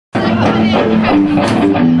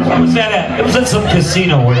Where was that at? It was at some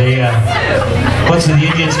casino where they, a bunch of the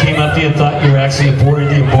Indians came up to you and thought you were actually a poor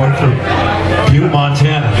Indian born from Butte,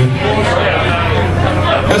 Montana.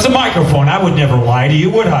 It's a microphone. I would never lie to you,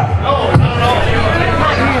 would I?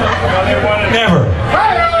 Never.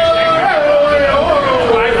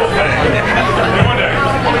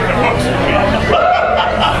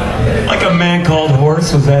 Like a man called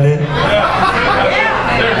Horse, was that it?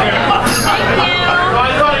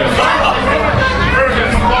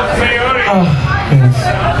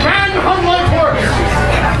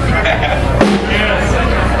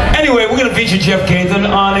 Anyway, we're going to feature Jeff Cathan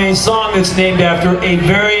on a song that's named after a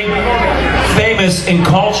very famous and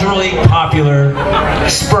culturally popular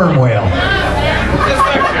sperm whale.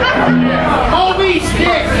 Moby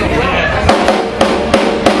Dick!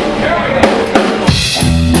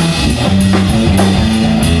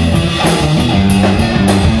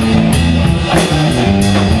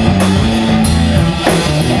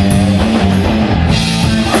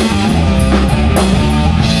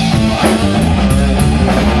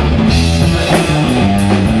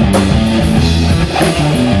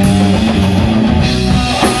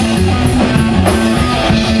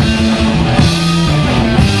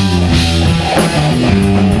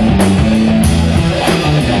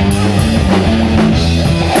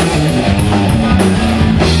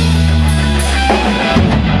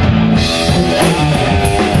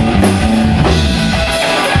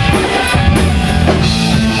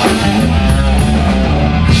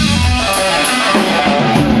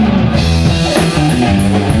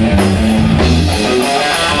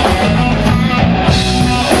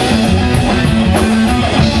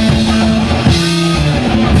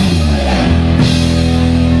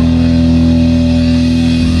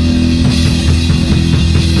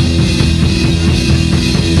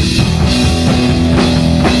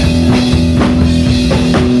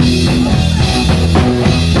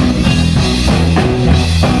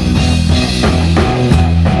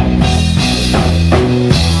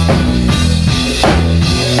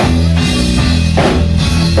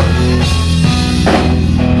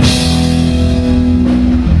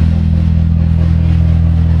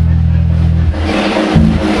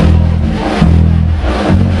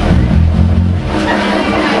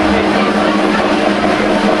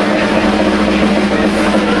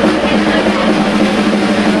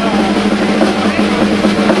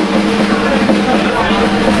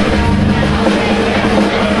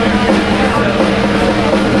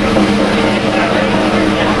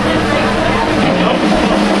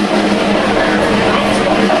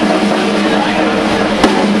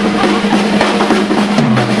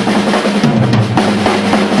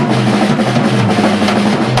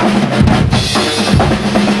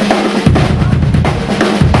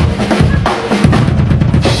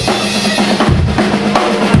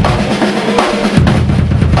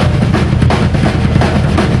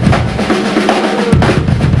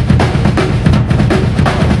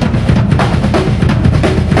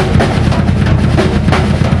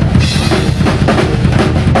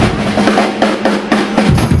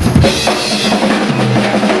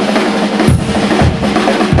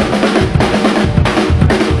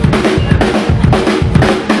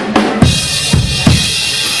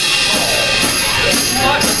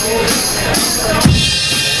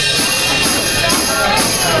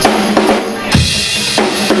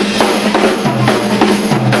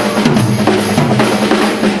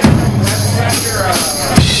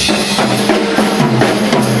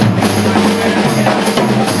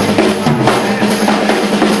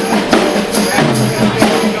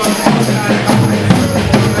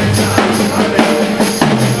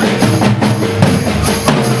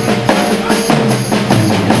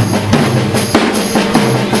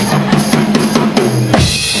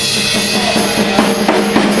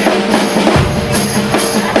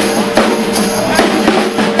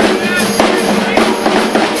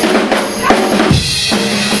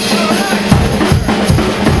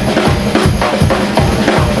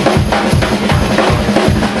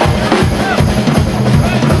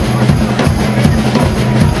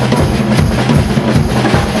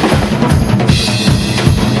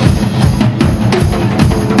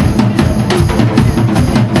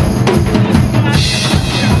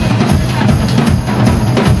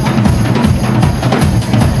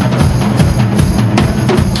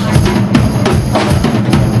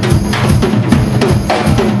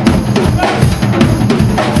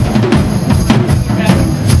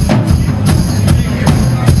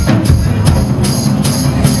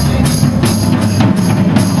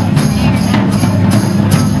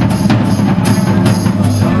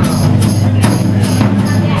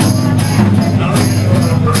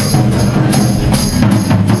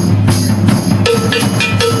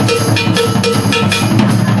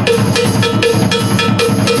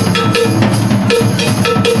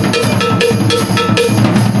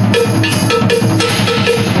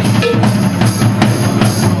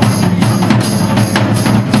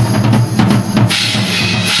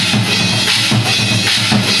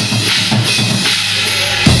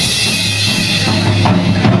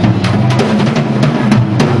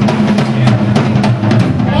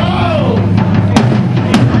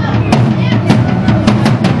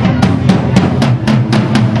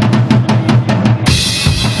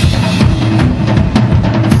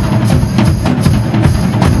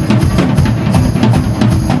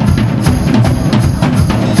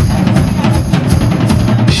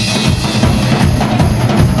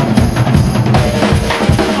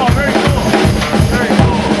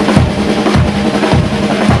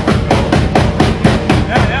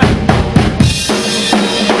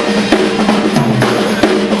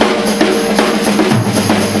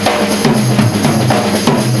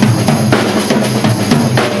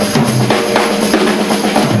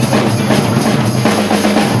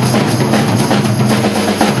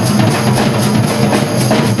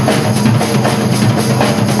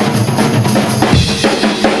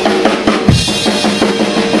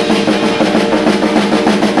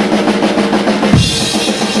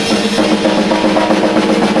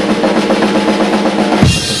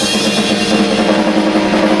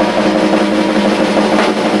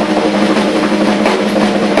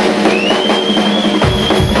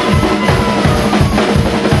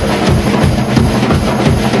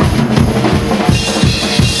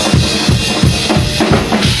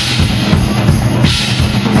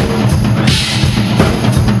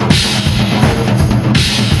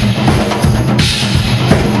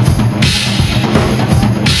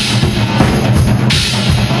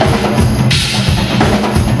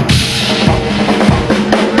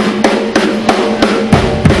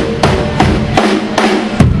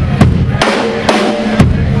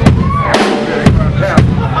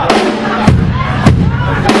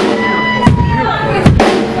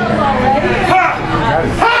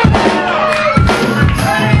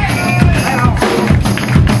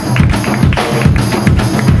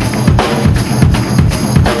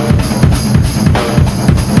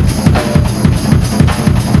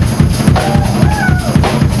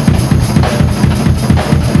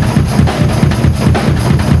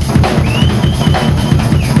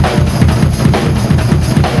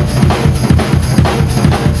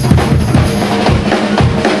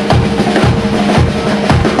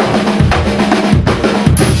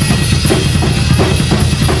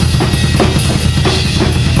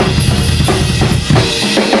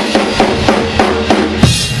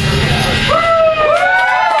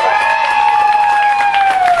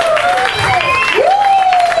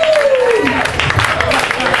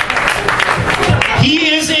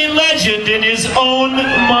 in his own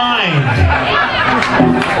mind.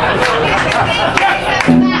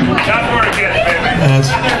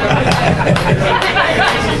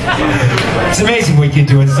 It's amazing what you can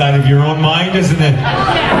do inside of your own mind, isn't it?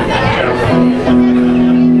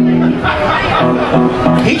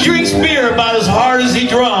 He drinks beer about as hard as he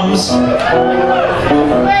drums. In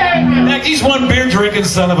fact, he's one beer drinking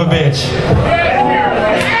son of a bitch.